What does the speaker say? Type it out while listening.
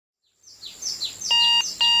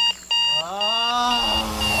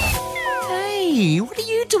Hey, what are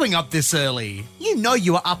you doing up this early? You know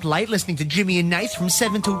you were up late listening to Jimmy and Nath from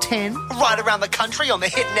 7 till 10, right around the country on the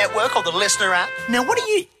Hit Network or the Listener app. Now, what are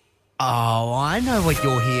you... Oh, I know what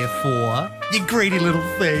you're here for. You greedy little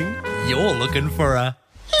thing. You're looking for a...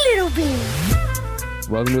 little bit.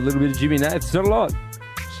 Welcome to a little bit of Jimmy and Nath. It's not a lot.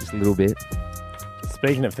 It's just a little bit.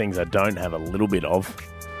 Speaking of things I don't have a little bit of,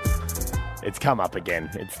 it's come up again.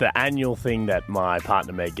 It's the annual thing that my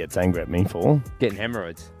partner Meg gets angry at me for. Getting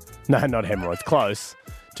hemorrhoids. No, not hemorrhoids. Close.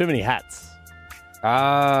 Too many hats.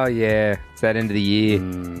 Oh, yeah. It's that end of the year.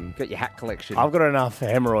 Got your hat collection. I've got enough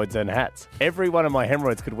hemorrhoids and hats. Every one of my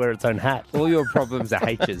hemorrhoids could wear its own hat. All your problems are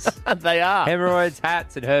H's. They are. Hemorrhoids,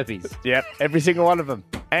 hats, and herpes. Yep, every single one of them.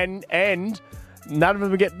 And none of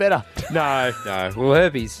them get better. No. Well,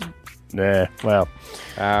 herpes. Yeah, well.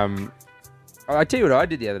 I tell you what I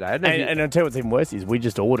did the other day. I don't know if you- And I'll tell you what's even worse is we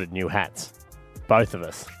just ordered new hats. Both of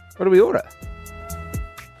us. What did we order?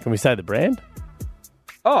 Can we say the brand?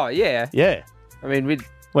 Oh, yeah. Yeah. I mean, We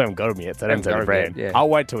haven't got them yet, so I don't say the brand. Yeah. I'll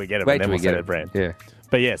wait till we get them Wait and then till we'll we say get the it. brand. Yeah.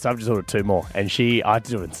 But yeah, so I've just ordered 2 more. And I had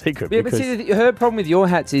to do it in secret. Yeah, but because see, her problem with your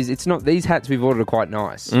hats is it's not these hats we've ordered are quite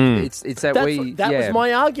nice. It's that that was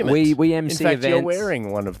my argument. We MC in fact, events. you're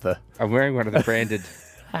wearing one of the I'm wearing one of the branded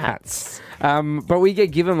hats. But we get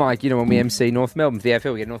given when we MC North Melbourne for the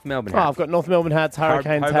AFL, we get North Melbourne Oh, hats. I've got North Melbourne hats,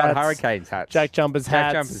 Hurricanes Hobart hats, Hurricanes hats, Jack Jumpers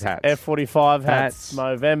hats, F45 hats,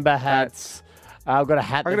 Movember hats. I've got a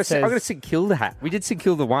hat that says... I got a St Kilda hat. We did St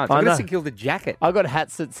Kilda once. I I got know. a St Kilda jacket. I've got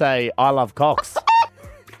hats that say, I love Cox.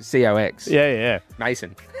 COX. Yeah.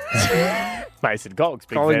 Mason. Mason Cox,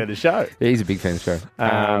 big Colin- fan of the show. Yeah, he's a big fan of the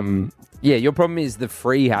show. Yeah, your problem is the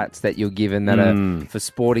free hats that you're given that are for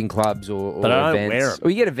sporting clubs or But I don't events. wear 'em. Or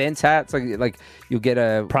you get events hats, like you'll get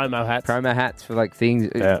a Promo hats. for like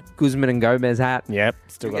things. Yeah. Guzman and Gomez hat. Yep,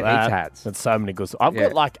 still You got get that. heaps hats. That's so many Guzman. I've Yeah.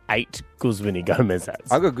 got like 8 Guzman Gomez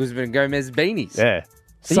hats. I've got Guzman and Gomez beanies. Yeah.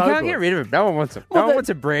 So you can't get rid of them. No one wants them. Well, no one wants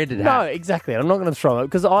a branded No, hat. exactly. I'm not going to throw them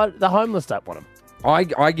because the homeless don't want them. I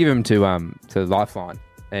give them to Lifeline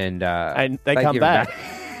and They come give 'em back.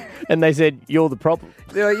 And they said, you're the problem.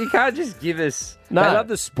 They're like, you can't just give us. No. They love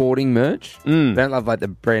the sporting merch. They don't love like the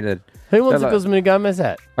branded. Who wants They're a Guzman Gomez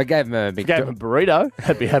hat? I gave them a Gave him a burrito.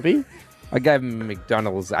 I'd be happy. I gave them a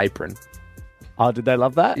McDonald's apron. Oh, did they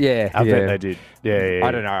love that? Yeah, I yeah. bet they did. Yeah.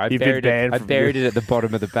 I don't know. I You've buried been banned it. I from buried it at the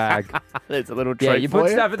bottom of the bag. There's a little treat Yeah, you for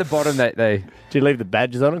put stuff at the bottom that they. Did you leave the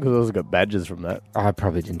badges on it? Because I also got badges from that. Oh, I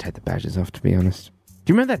probably didn't take the badges off, to be honest.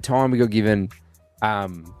 Do you remember that time we got given?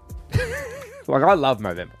 Like, I love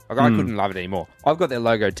Movember. Like, I couldn't love it anymore. I've got their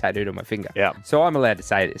logo tattooed on my finger. Yeah. So I'm allowed to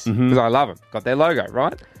say this because I love them. Got their logo,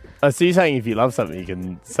 right? Oh, so you're saying if you love something, you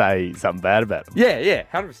can say something bad about them? Yeah,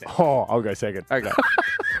 100%. Oh, I'll go second. Okay.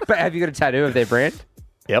 But have you got a tattoo of their brand?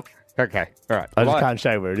 Yep. Okay, all right. I just Well, can't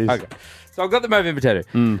show you where it is. Okay. So I've got the Movember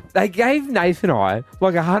tattoo. They gave Nathan and I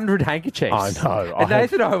like 100 handkerchiefs. I know. And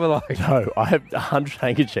Nathan and I were like, No, I have 100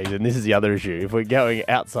 handkerchiefs, and this is the other issue. If we're going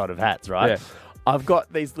outside of hats, right? Yeah. I've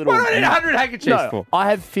got these little... what do I need 100 handkerchiefs No, for? I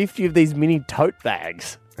have 50 of these mini tote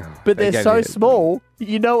bags. But they they're gave so you- small,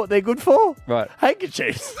 you know what they're good for? Right.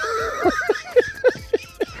 Handkerchiefs.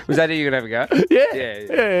 Was that how you going to have a go? Yeah.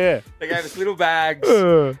 Yeah. They gave us little bags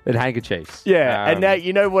Yeah. and handkerchiefs. And now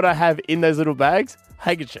you know what I have in those little bags?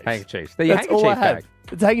 Handkerchiefs. Handkerchiefs. They're your That's all I handkerchief have.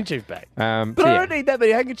 bag. It's a handkerchief bag. But But I don't need that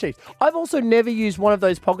many handkerchiefs. I've also never used one of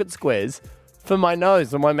those pocket squares for my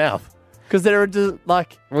nose or my mouth. Because they're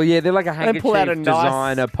like... Well, yeah, they're like a handkerchief pull out a nice-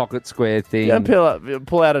 designer pocket square thing. You don't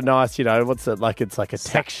pull out a nice, what's it like? It's like a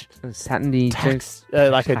Satiny.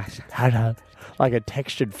 like a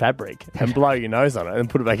textured fabric, and blow your nose on it, and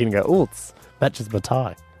put it back in and go, oh, it matches my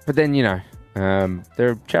tie. But then, they're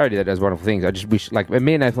a charity that does wonderful things. I just wish, like,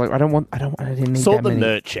 me and Nathan, like, I didn't need Sort that the many.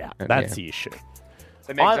 merch out. That's Yeah. the issue.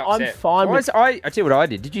 So Meg's I'm upset. fine with- I tell you what I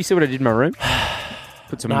did. Did you see what I did in my room?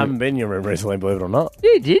 Put some. I haven't been in your room recently, believe it or not.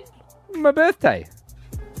 Yeah, you did. My birthday.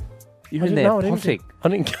 You I in didn't there know, I didn't potting. I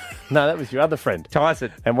didn't. No, that was your other friend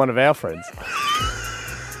Tyson. and one of our friends.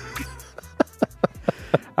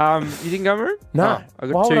 You didn't go in my room? No. Oh, I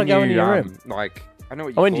got Why would two I go new, into your room? Like, I know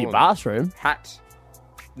what you I went to call your them. bathroom. Hat.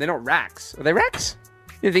 They're not racks. Are they racks?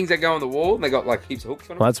 You know, things that go on the wall and they got like heaps of hooks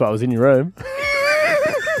on them? Well, that's why I was in your room.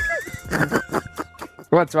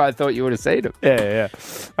 Well, that's why I thought you would have seen them. Yeah.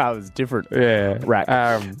 That was different. Yeah. Rack.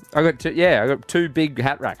 I got two big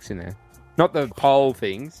hat racks in there. Not the pole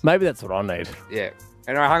things. Maybe that's what I need. Yeah.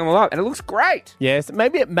 And I hung them all up and it looks great. Yes,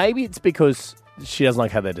 maybe it's because she doesn't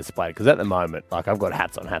like how they're displayed. Because at the moment, like, I've got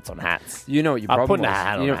hats on hats on hats. You know what your I'm problem putting was? a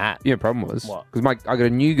hat on you know, a hat. You know what your problem was? What? Because I got a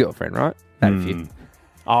new girlfriend, right? That a few.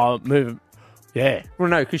 I'll move. Yeah. Well,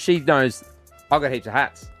 no, because she knows I got heaps of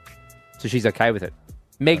hats. So she's okay with it.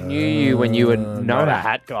 Meg knew you when you were Not a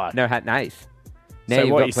hat guy. No hat Nath. Now So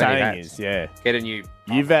you've what got you're plenty of saying hats. is, yeah, Get a new...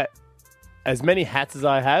 you've had as many hats as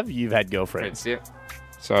I have. You've had girlfriends, That's it.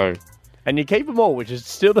 So, and you keep them all, which is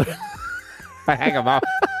still the. I hang them up.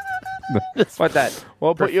 Like that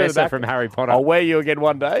Well, put you in the professor back. from Harry Potter. I'll wear you again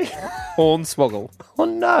one day. Hornswoggle. Oh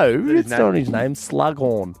no, his it's not name? his name.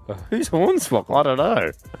 Slughorn. Who's Hornswoggle? I don't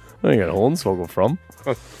know. Where you got Hornswoggle from?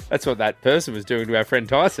 That's what that person was doing to our friend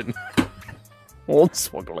Tyson.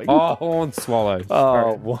 Hornswoggling. Oh, Hornswallow.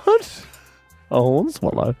 Oh, what? A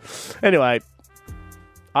hornswallow. Anyway,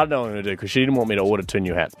 I don't know what I'm going to do because she didn't want me to order 2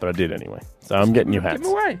 new hats, but I did anyway. So I'm getting new hats. Give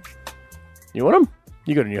them away. You want them?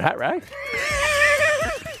 You got a new hat rack?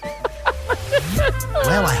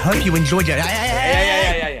 Well, I hope you enjoyed your...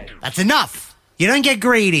 Yeah. That's enough. You don't get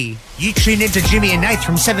greedy. You tune into Jimmy and Nath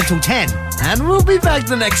from 7 till 10. And we'll be back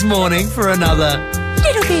the next morning for another...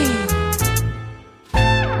 Little bit.